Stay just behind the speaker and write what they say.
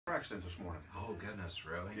accident this morning. Oh, goodness,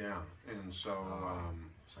 really? Yeah, and so...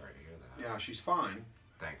 sorry to hear that. yeah, she's fine.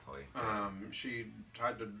 Thankfully. She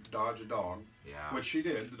tried to dodge a dog, Yeah. which she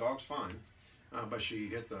did. The dog's fine. But she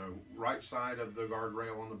hit the right side of the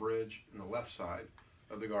guardrail on the bridge and the left side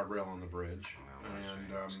of the guardrail on the bridge. Well,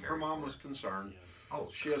 and her mom was concerned. Oh,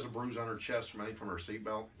 she has a bruise on her chest from her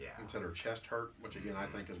seatbelt. Yeah. And said her chest hurt, which again I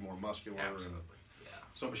think is more muscular. Absolutely. And, Yeah.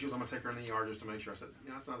 so, but she was, I'm gonna take her in the ER just to make sure. I said,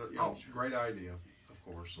 it's not a sure. great idea, of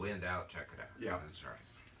course. Wind out, check it out. Yeah. That's right.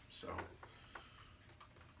 So,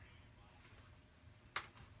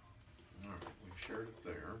 all right, we've shared it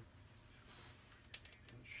there.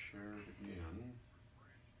 Let's share it again.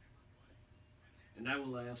 And I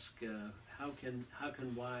will ask, how can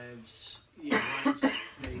wives, wives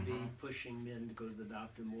may be pushing men to go to the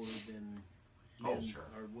doctor more than men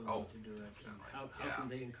are willing to do it. And how can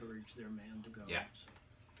they encourage their man to go? Yeah. So.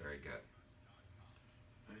 Very good.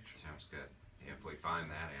 Excellent. Sounds good. If we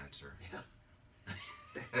find that answer,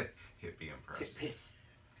 it'd be impressive.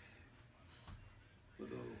 We'll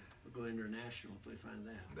go international if we find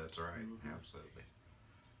that. That's right. Mm-hmm.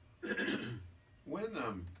 Absolutely.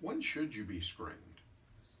 When should you be screened?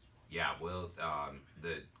 Yeah, well,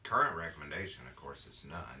 the current recommendation, of course, is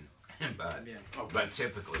none, but Okay. but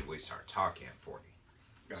typically we start talking at 40.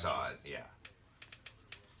 Gotcha. So yeah.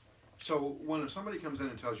 So when somebody comes in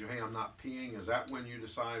and tells you, "Hey, I'm not peeing," is that when you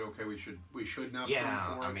decide, okay, we should now screen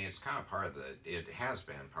Yeah, for it? I mean, it's kind of part of it has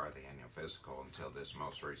been part of the annual physical until this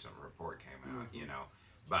most recent report came out,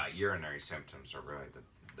 But urinary symptoms are really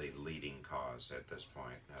the leading cause at this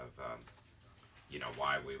point of,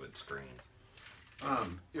 why we would screen.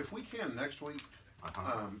 If we can next week,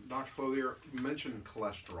 Uh-huh. Dr. Clothier mentioned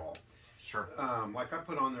cholesterol. Sure. Like I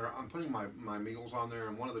put on there, I'm putting my meals on there,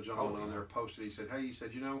 and one of the gentlemen on there posted, he said,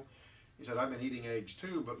 I've been eating eggs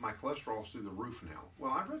too, but my cholesterol's through the roof now.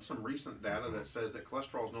 Well, I've read some recent data that says that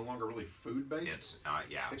cholesterol is no longer really food-based.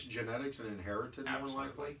 It's genetics and inherited. Absolutely. More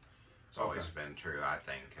likely. It's always been true, I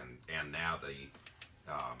think, and now the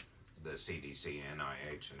CDC,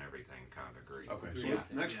 NIH, and everything kind of agree. Okay,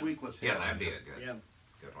 so next week let's hit that'd be a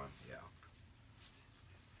good one. Yeah.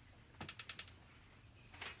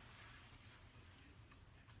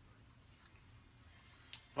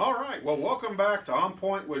 All right, well, welcome back to On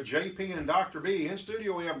Point with JP and Dr. B. In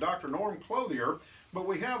studio, we have Dr. Norm Clothier, but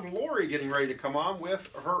we have Lori getting ready to come on with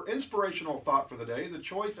her inspirational thought for the day. The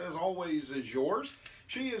choice, as always, is yours.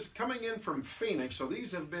 She is coming in from Phoenix, so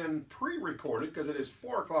these have been pre-recorded because it is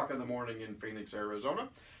 4 o'clock in the morning in Phoenix, Arizona.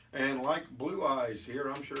 And like Blue Eyes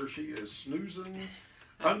here, I'm sure she is snoozing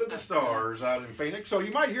under the stars out in Phoenix. So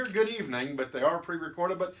you might hear good evening, but they are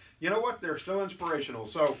pre-recorded. But you know what? They're still inspirational.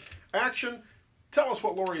 So action. Tell us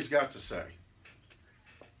what Lori's got to say.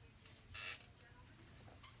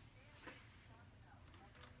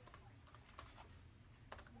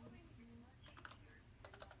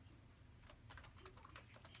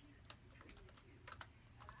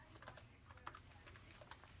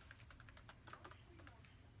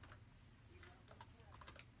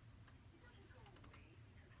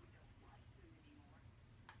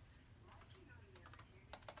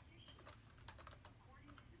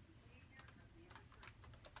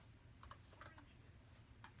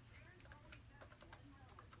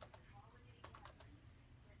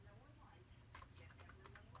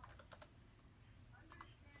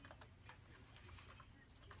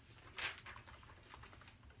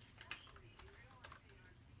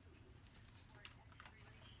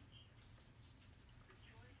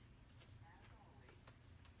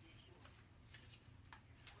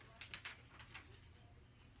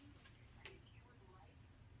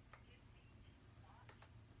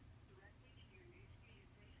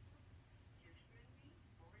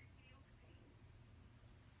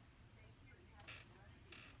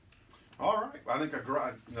 All right. I think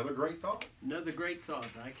another great thought. Another great thought.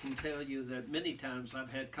 I can tell you that many times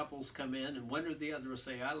I've had couples come in and one or the other will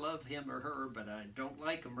say, I love him or her, but I don't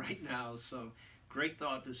like him right now. So great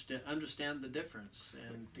thought is to understand the difference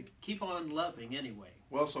and to keep on loving anyway.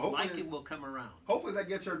 Well, so hopefully liking will come around. Hopefully that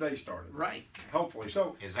gets our day started. Right. Hopefully.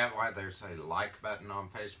 So is that why there's a like button on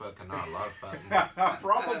Facebook and not a love button?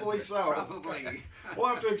 Probably so. Probably. We'll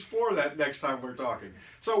have to explore that next time we're talking.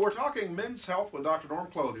 So we're talking men's health with Dr.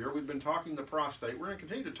 Norm Clothier. We've been talking the prostate. We're going to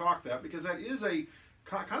continue to talk that because that is a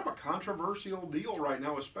kind of a controversial deal right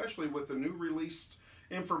now, especially with the new released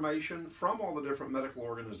information from all the different medical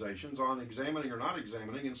organizations on examining or not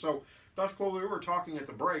examining. And so, Dr. Clothier, we were talking at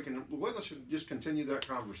the break, and let's just continue that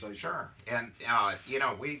conversation. Sure. And,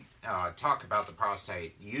 we talk about the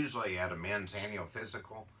prostate usually at a men's annual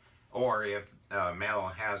physical, or if a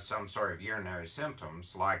male has some sort of urinary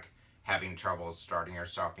symptoms like having trouble starting or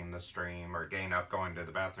stopping the stream, or getting up going to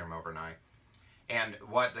the bathroom overnight. And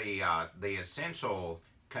what the essential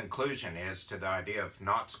conclusion is to the idea of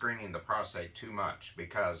not screening the prostate too much,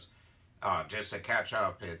 because just to catch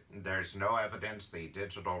up, there's no evidence the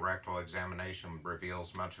digital rectal examination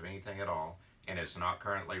reveals much of anything at all, and it's not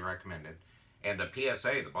currently recommended. And the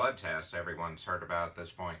PSA, the blood test everyone's heard about at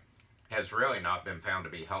this point, has really not been found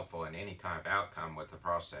to be helpful in any kind of outcome with the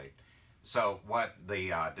prostate. So what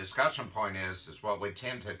the discussion point is what we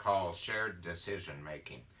tend to call shared decision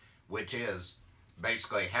making, which is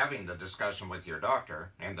basically having the discussion with your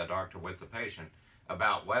doctor and the doctor with the patient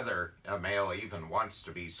about whether a male even wants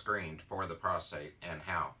to be screened for the prostate and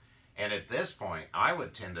how. And at this point, I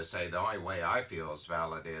would tend to say the only way I feel is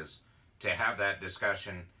valid is to have that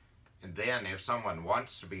discussion, and then if someone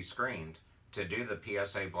wants to be screened, to do the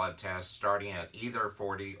PSA blood test starting at either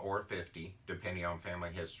 40 or 50, depending on family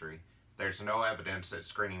history. There's no evidence that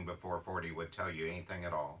screening before 40 would tell you anything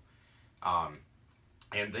at all.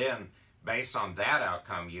 And then, based on that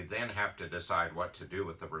outcome, you then have to decide what to do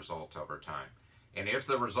with the result over time. And if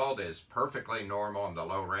the result is perfectly normal in the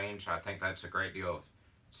low range, I think that's a great deal of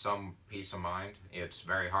some peace of mind. It's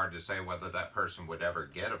very hard to say whether that person would ever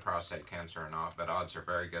get a prostate cancer or not, but odds are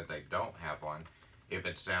very good they don't have one if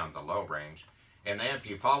it's down the low range. And then if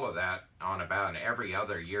you follow that on about an every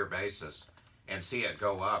other year basis and see it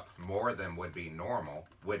go up more than would be normal,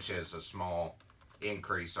 which is a small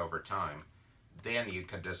increase over time, then you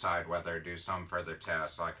could decide whether to do some further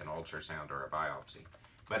tests like an ultrasound or a biopsy.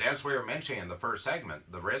 But as we were mentioning in the first segment,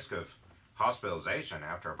 the risk of hospitalization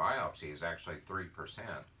after a biopsy is actually 3%.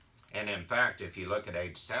 And in fact, if you look at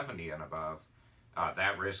age 70 and above,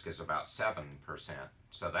 that risk is about 7%.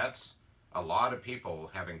 So that's a lot of people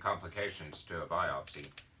having complications to a biopsy.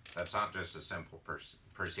 That's not just a simple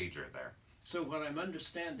procedure there. So what I'm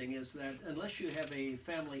understanding is that unless you have a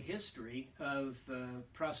family history of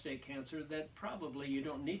prostate cancer, that probably you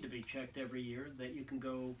don't need to be checked every year, that you can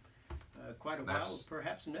go quite a while,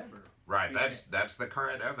 perhaps never. Right, that's the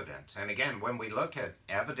current evidence. And again, when we look at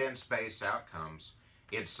evidence-based outcomes,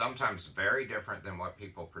 it's sometimes very different than what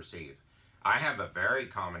people perceive. I have a very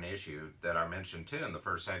common issue that I mentioned too in the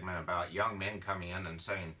first segment about young men coming in and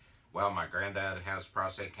saying, well, my granddad has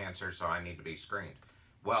prostate cancer, so I need to be screened.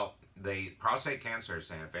 Well, the prostate cancer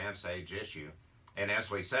is an advanced age issue, and as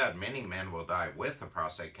we said, many men will die with a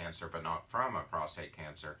prostate cancer, but not from a prostate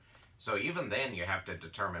cancer. So even then, you have to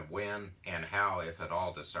determine when and how, if at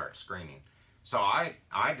all, to start screening. So I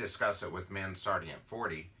discuss it with men starting at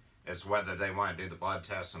 40 as whether they want to do the blood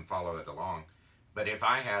test and follow it along. But if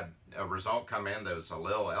I had a result come in that was a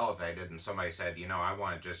little elevated and somebody said, you know, I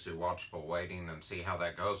want to just do watchful waiting and see how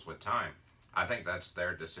that goes with time, I think that's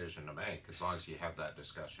their decision to make, as long as you have that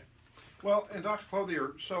discussion. Well, and Dr.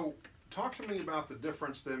 Clothier, so talk to me about the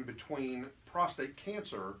difference then between prostate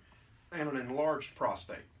cancer and an enlarged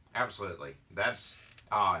prostate. Absolutely. That's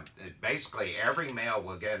basically every male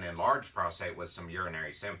will get an enlarged prostate with some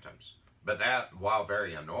urinary symptoms. But that, while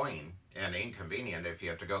very annoying and inconvenient if you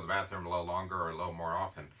have to go to the bathroom a little longer or a little more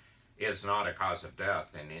often, is not a cause of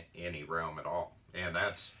death in any realm at all. And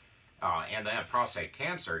that's and then prostate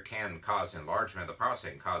cancer can cause enlargement of the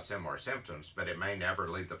prostate and cause similar symptoms, but it may never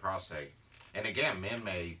leave the prostate. And again, men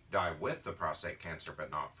may die with the prostate cancer,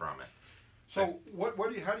 but not from it. So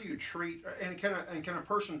how do you treat, and can a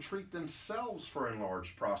person treat themselves for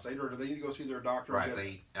enlarged prostate, or do they need to go see their doctor?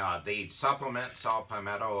 Right, the supplement saw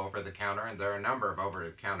palmetto over the counter, and there are a number of over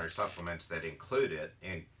the counter supplements that include it,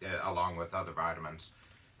 along with other vitamins,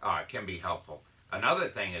 can be helpful. Another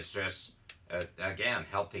thing is just, again,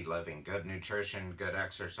 healthy living, good nutrition, good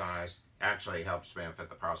exercise actually helps benefit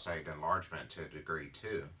the prostate enlargement to a degree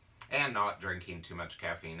too. And not drinking too much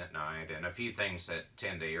caffeine at night, and a few things that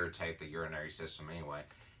tend to irritate the urinary system anyway.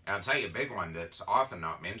 And I'll tell you a big one that's often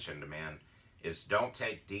not mentioned to men is don't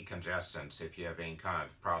take decongestants if you have any kind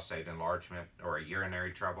of prostate enlargement or a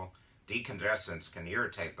urinary trouble. Decongestants can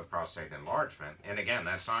irritate the prostate enlargement, and again,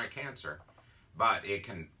 that's not a cancer, but it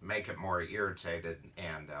can make it more irritated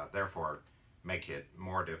and therefore make it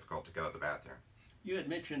more difficult to go to the bathroom. You had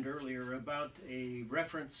mentioned earlier about a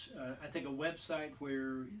reference, I think a website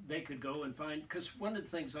where they could go and find, because one of the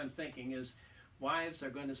things I'm thinking is wives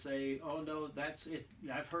are going to say, oh no, that's it,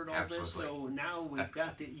 I've heard all this, so now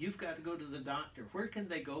you've got to go to the doctor. Where can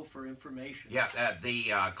they go for information? Yeah,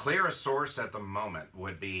 the clearest source at the moment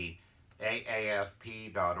would be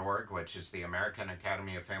AAFP.org, which is the American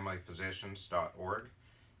Academy of Family Physicians.org,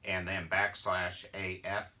 and then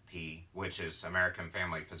 /AFP, which is American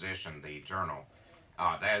Family Physician, the journal.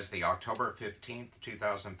 That is the October 15th,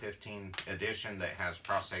 2015 edition that has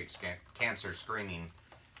prostate cancer screening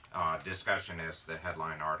discussion is the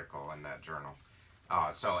headline article in that journal.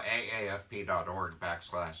 So aafp.org/AFP.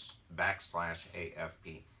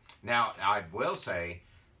 Now, I will say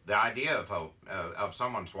the idea of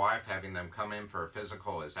someone's wife having them come in for a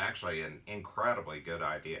physical is actually an incredibly good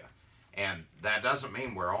idea. And that doesn't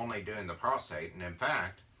mean we're only doing the prostate. And in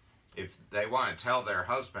fact, if they want to tell their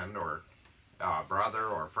husband or brother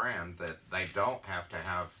or friend that they don't have to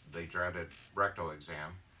have the dreaded rectal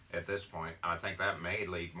exam at this point, I think that may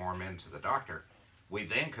lead more men to the doctor. We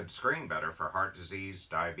then could screen better for heart disease,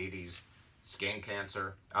 diabetes, skin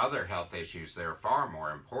cancer, other health issues that are far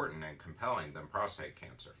more important and compelling than prostate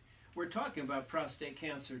cancer. We're talking about prostate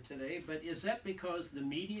cancer today, but is that because the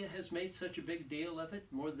media has made such a big deal of it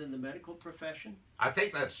more than the medical profession? I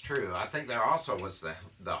think that's true. I think there also was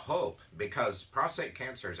the hope, because prostate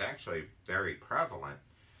cancer is actually very prevalent,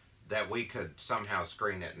 that we could somehow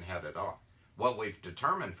screen it and head it off. What we've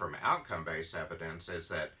determined from outcome-based evidence is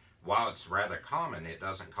that while it's rather common, it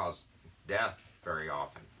doesn't cause death very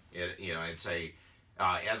often. It's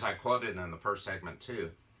as I quoted in the first segment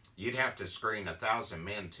too, you'd have to screen 1,000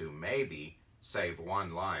 men to maybe save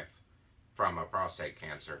one life from a prostate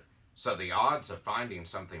cancer. So the odds of finding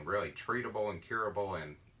something really treatable and curable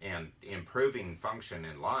and improving function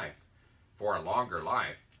in life for a longer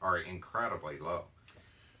life are incredibly low.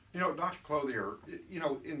 Dr. Clothier,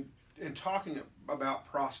 in talking about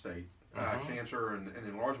prostate cancer and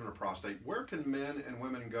enlargement of prostate, where can men and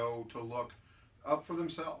women go to look up for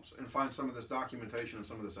themselves and find some of this documentation and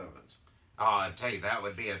some of this evidence? I tell you, that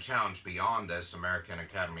would be a challenge beyond this American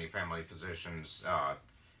Academy of Family Physicians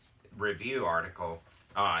review article.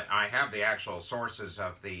 I have the actual sources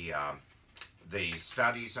of the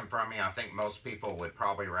studies in front of me. I think most people would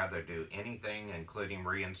probably rather do anything, including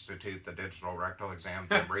reinstitute the digital rectal exam,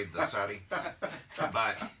 than read the study.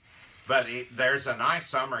 But there's a nice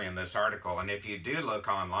summary in this article, and if you do look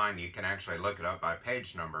online, you can actually look it up by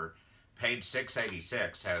page number. Page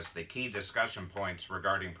 686 has the key discussion points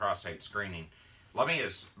regarding prostate screening. Let me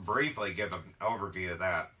just briefly give an overview of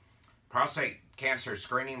that. Prostate cancer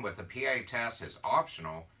screening with the PA test is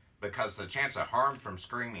optional because the chance of harm from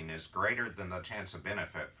screening is greater than the chance of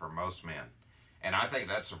benefit for most men. And I think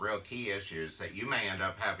that's a real key issue, is that you may end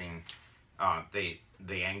up having the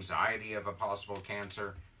anxiety of a possible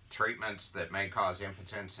cancer, treatments that may cause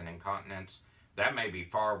impotence and incontinence. That may be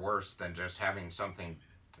far worse than just having something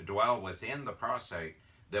dwell within the prostate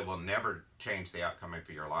that will never change the outcome of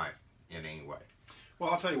your life in any way. Well,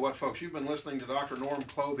 I'll tell you what, folks, you've been listening to Dr. Norm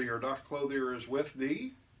Clothier. Dr. Clothier is with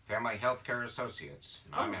the Family Healthcare Associates.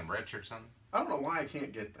 I'm in Richardson. I don't know why I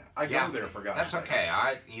can't get that. I go there for God's sake. That's okay.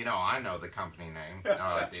 I know the company name.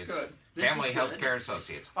 That's it's good. Family Healthcare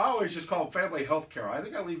Associates. I always just call it Family Healthcare. I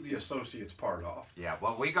think I leave the associates part off. Yeah,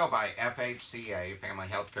 well, we go by FHCA, Family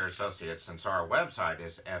Healthcare Associates, and so our website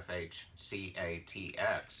is fhcatx.com.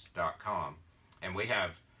 And we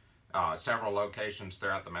have several locations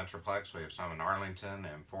throughout the Metroplex. We have some in Arlington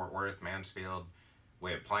and Fort Worth, Mansfield.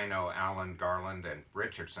 We have Plano, Allen, Garland, and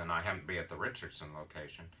Richardson. I happen to be at the Richardson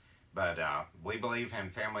location. But we believe in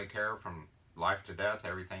family care from life to death,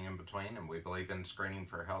 everything in between, and we believe in screening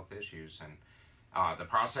for health issues. And the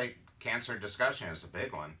prostate cancer discussion is a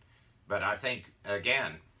big one. But I think,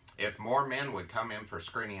 again, if more men would come in for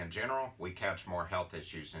screening in general, we catch more health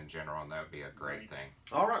issues in general, and that would be a great thing.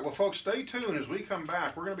 All right, well, folks, stay tuned as we come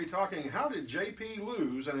back. We're going to be talking, how did JP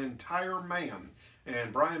lose an entire man?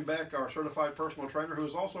 And Brian Beck, our certified personal trainer, who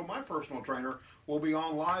is also my personal trainer, will be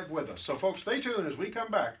on live with us. So, folks, stay tuned as we come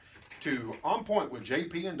back to On Point with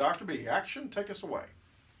JP and Dr. B. Action, take us away.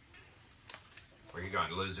 Where are you going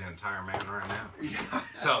to lose the entire man right now? Yeah.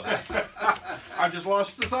 So I just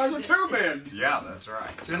lost the size of two men. Yeah, that's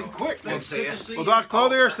right. Did it quick. We'll see you. Well, Dr.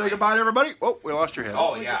 Clothier, say goodbye to everybody. Oh, we lost your head.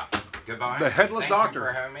 Oh, yeah. Goodbye. The headless Thank doctor. You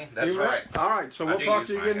for having me. That's You're right. All right, so we'll talk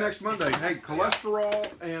to you again next Monday. Hey, cholesterol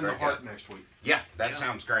and the heart next week. Yeah, that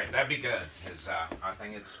sounds great. That'd be good, because I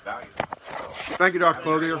think it's valuable. So, thank you, Dr.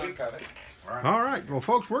 Clothier. All right, well,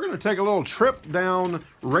 folks, we're going to take a little trip down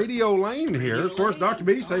Radio Lane here. Of course, Dr.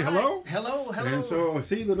 B, say hello. Hello, hello. And so,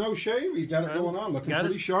 see the no shave? He's got it going on, looking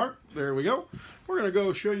pretty sharp. There we go. We're going to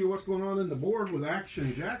go show you what's going on in the board with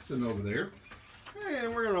Action Jackson over there.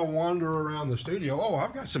 And we're going to wander around the studio. Oh,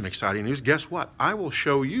 I've got some exciting news. Guess what? I will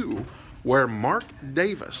show you where Mark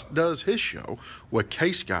Davis does his show with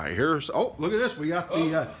Case Guy. Here's, oh, look at this. We got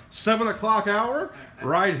the 7 o'clock hour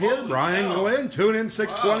right here. Brian Glenn, tune in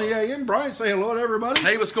 6:20 a.m. Brian, say hello to everybody.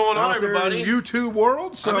 Hey, what's going on, everybody? In YouTube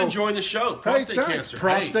world. So, I'm enjoying the show. Prostate cancer.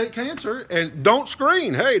 Prostate cancer. And don't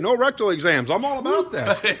screen. Hey, no rectal exams. I'm all about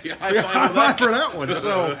that. High five for that one.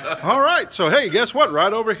 So, all right. So, hey, guess what?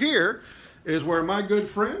 Right over here is where my good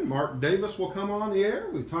friend Mark Davis will come on the air.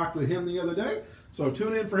 We talked with him the other day. So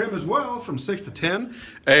tune in for him as well from 6 to 10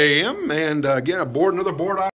 a.m. And again, another board